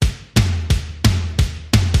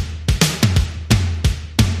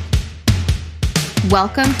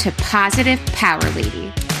Welcome to Positive Power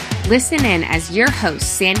Lady. Listen in as your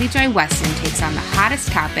host, Sandy Joy Weston, takes on the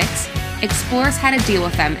hottest topics, explores how to deal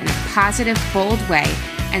with them in a positive, bold way,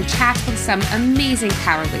 and chats with some amazing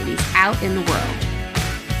power ladies out in the world.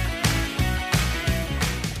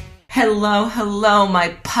 Hello, my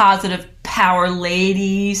positive power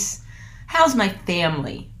ladies. How's my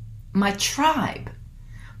family, my tribe,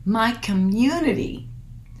 my community?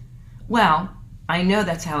 Well, I know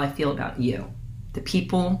that's how I feel about you. The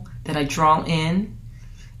people that I draw in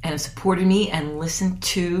and have supported me and listened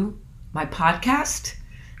to my podcast,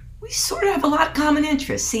 we sort of have a lot of common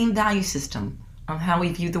interests, same value system on how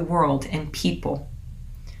we view the world and people,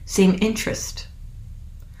 same interest.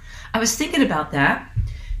 I was thinking about that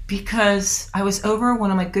because I was over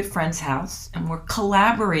one of my good friends' house and we're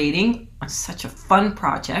collaborating on such a fun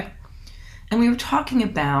project, and we were talking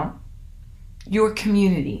about your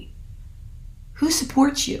community. Who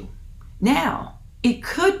supports you? Now, it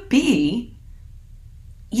could be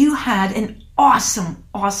you had an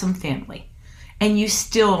awesome family and you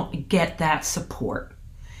still get that support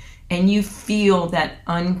and you feel that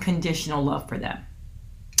unconditional love for them.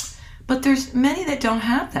 But there's many that don't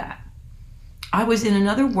have that. I was in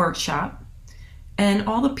another workshop and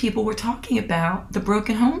all the people were talking about the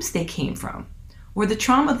broken homes they came from or the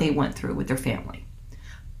trauma they went through with their family.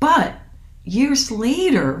 But years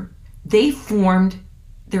later, they formed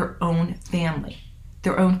their own family,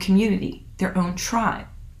 their own community, their own tribe.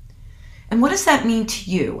 And what does that mean to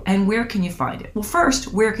you, and where can you find it? Well,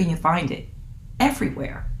 first, where can you find it?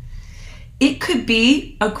 Everywhere. It could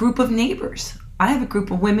be a group of neighbors. I have a group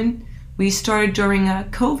of women we started during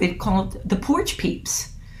COVID called the Porch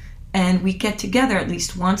Peeps. And we get together at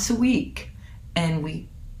least once a week. And we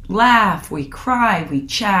laugh, we cry, we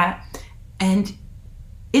chat. And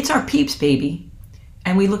it's our peeps, baby.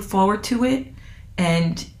 And we look forward to it.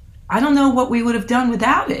 And I don't know what we would have done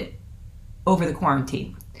without it over the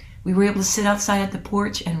quarantine. We were able to sit outside at the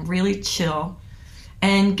porch and really chill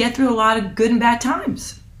and get through a lot of good and bad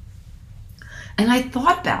times. And I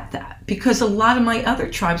thought about that because a lot of my other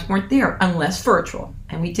tribes weren't there unless virtual.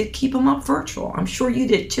 And we did keep them up virtual. I'm sure you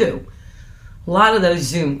did too. A lot of those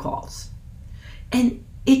Zoom calls. And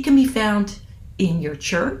it can be found in your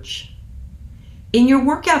church, in your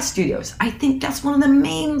workout studios. I think that's one of the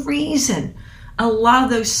main reasons a lot of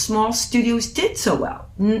those small studios did so well.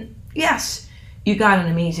 Yes, you got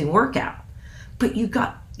an amazing workout, but you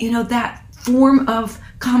got, that form of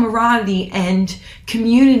camaraderie and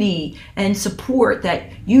community and support that,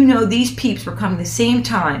 these peeps were coming the same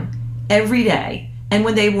time every day. And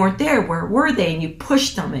when they weren't there, where were they? And you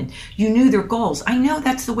pushed them and you knew their goals. I know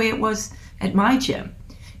that's the way it was at my gym.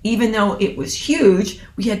 Even though it was huge,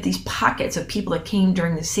 we had these pockets of people that came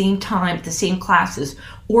during the same time, the same classes,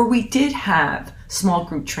 or we did have small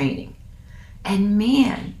group training. And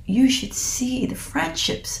man, you should see the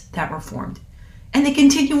friendships that were formed. And they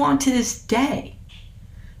continue on to this day.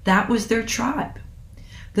 That was their tribe.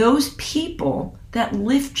 Those people that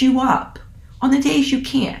lift you up on the days you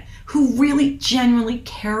can't, who really genuinely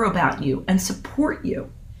care about you and support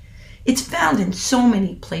you. It's found in so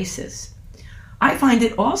many places. I find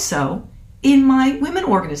it also in my women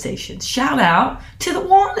organizations. Shout out to the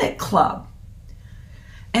Walnut Club.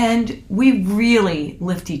 And we really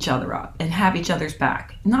lift each other up and have each other's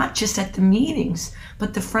back, not just at the meetings,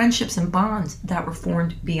 but the friendships and bonds that were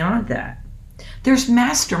formed beyond that. There's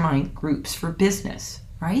mastermind groups for business,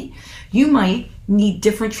 right? You might need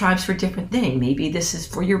different tribes for different things. Maybe this is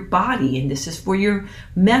for your body and this is for your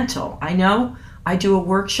mental. I know I do a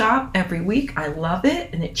workshop every week. I love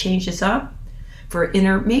it, and it changes up for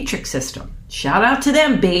Inner Matrix System. Shout out to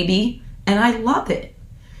them, baby. And I love it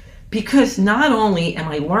because not only am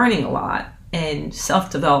I learning a lot and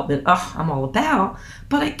self-development, I'm all about,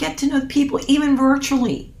 but I get to know the people even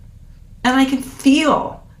virtually. And I can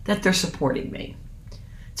feel that they're supporting me.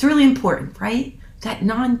 It's really important, right? That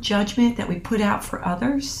non-judgment that we put out for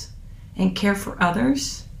others and care for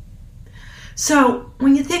others. So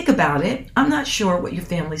when you think about it, I'm not sure what your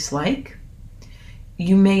family's like.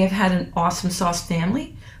 You may have had an awesome sauce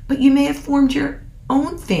family, but you may have formed your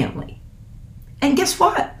own family. And guess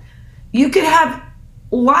what? You could have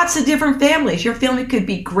lots of different families. Your family could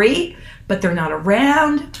be great, but they're not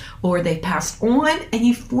around, or they passed on, and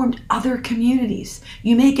you formed other communities.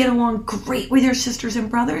 You may get along great with your sisters and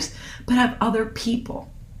brothers, but have other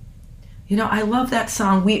people. I love that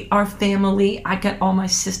song, We Are Family. I got all my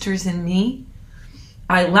sisters in me.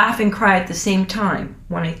 I laugh and cry at the same time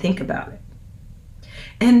when I think about it.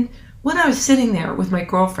 And when I was sitting there with my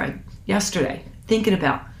girlfriend yesterday, thinking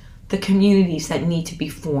about the communities that need to be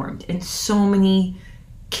formed, and so many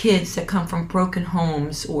kids that come from broken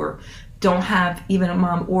homes or don't have even a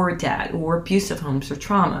mom or a dad, or abusive homes or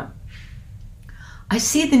trauma. I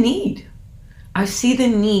see the need. I see the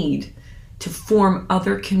need to form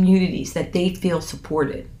other communities that they feel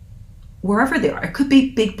supported, wherever they are. It could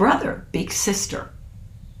be big brother, big sister.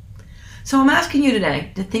 So I'm asking you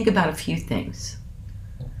today to think about a few things.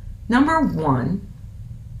 Number one,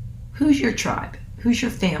 who's your tribe? Who's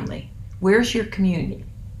your family? Where's your community?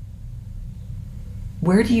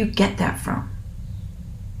 Where do you get that from?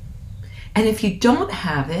 And if you don't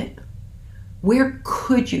have it, where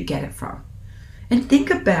could you get it from? And think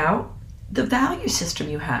about the value system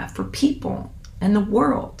you have for people and the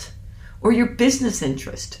world, or your business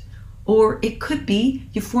interest. Or it could be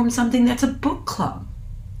you form something that's a book club,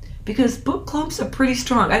 because book clubs are pretty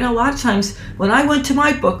strong. I know a lot of times when I went to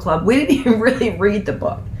my book club, we didn't even really read the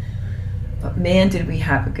book. But man, did we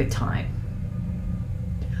have a good time.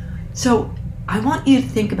 So I want you to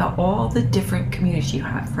think about all the different communities you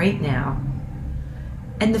have right now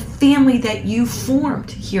and the family that you formed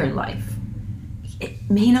here in life. It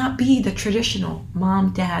may not be the traditional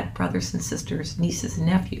mom, dad, brothers and sisters, nieces and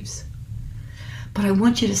nephews. But I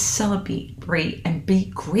want you to celebrate and be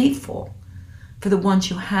grateful for the ones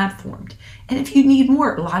you have formed. And if you need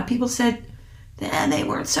more, a lot of people said, they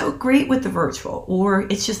weren't so great with the virtual, or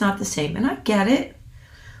it's just not the same. And I get it.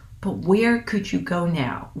 But where could you go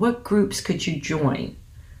now? What groups could you join?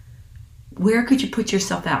 Where could you put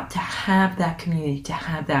yourself out to have that community, to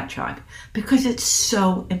have that tribe? Because it's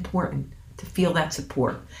so important to feel that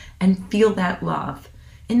support and feel that love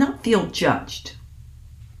and not feel judged.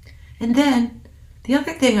 And then the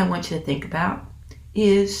other thing I want you to think about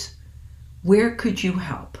is, where could you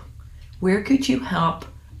help? Where could you help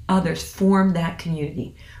others form that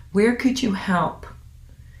community? Where could you help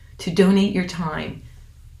to donate your time,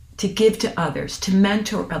 to give to others, to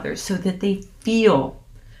mentor others so that they feel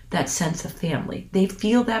that sense of family? They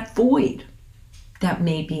feel that void that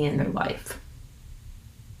may be in their life.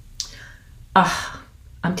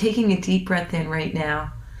 I'm taking a deep breath in right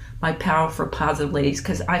now, my Powerful Positive Ladies,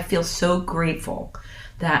 because I feel so grateful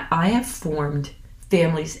that I have formed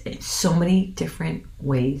families in so many different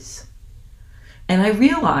ways. And I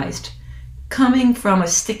realized, coming from a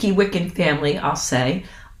sticky Wiccan family, I'll say,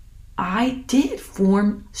 I did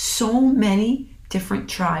form so many different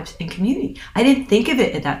tribes and community. I didn't think of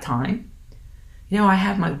it at that time. I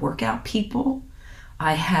have my workout people.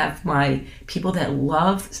 I have my people that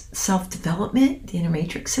love self-development, the Inner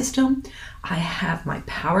Matrix system. I have my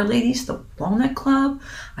Power Ladies, the Walnut Club.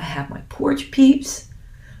 I have my Porch Peeps.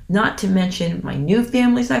 Not to mention my new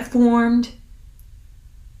families I formed.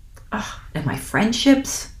 And my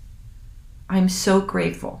friendships. I'm so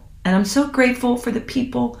grateful. And I'm so grateful for the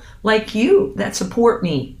people like you that support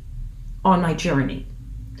me on my journey.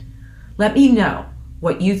 Let me know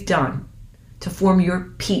what you've done to form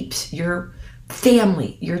your peeps, your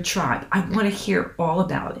family, your tribe. I want to hear all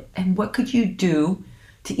about it. And what could you do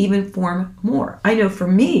to even form more? I know for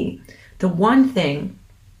me, the one thing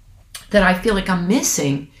that I feel like I'm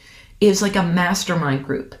missing is like a mastermind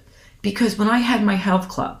group. Because when I had my health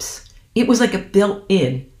clubs, it was like a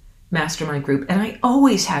built-in mastermind group. And I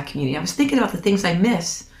always had community. I was thinking about the things I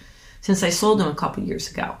miss since I sold them a couple years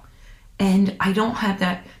ago. And I don't have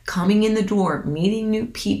that coming in the door, meeting new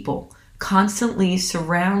people, constantly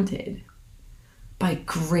surrounded by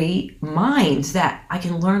great minds that I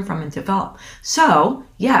can learn from and develop. So,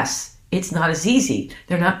 yes, it's not as easy.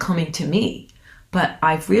 They're not coming to me. But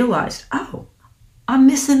I've realized, I'm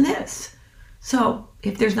missing this. So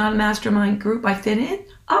if there's not a mastermind group I fit in,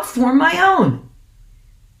 I'll form my own.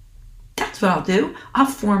 That's what I'll do. I'll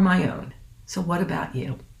form my own. So what about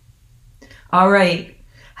you? All right.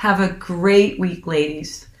 Have a great week,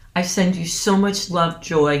 ladies. I send you so much love,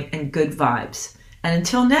 joy, and good vibes. And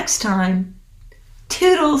until next time,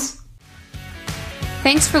 toodles.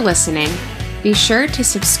 Thanks for listening. Be sure to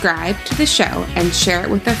subscribe to the show and share it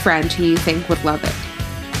with a friend who you think would love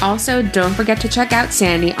it. Also, don't forget to check out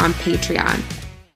Sandy on Patreon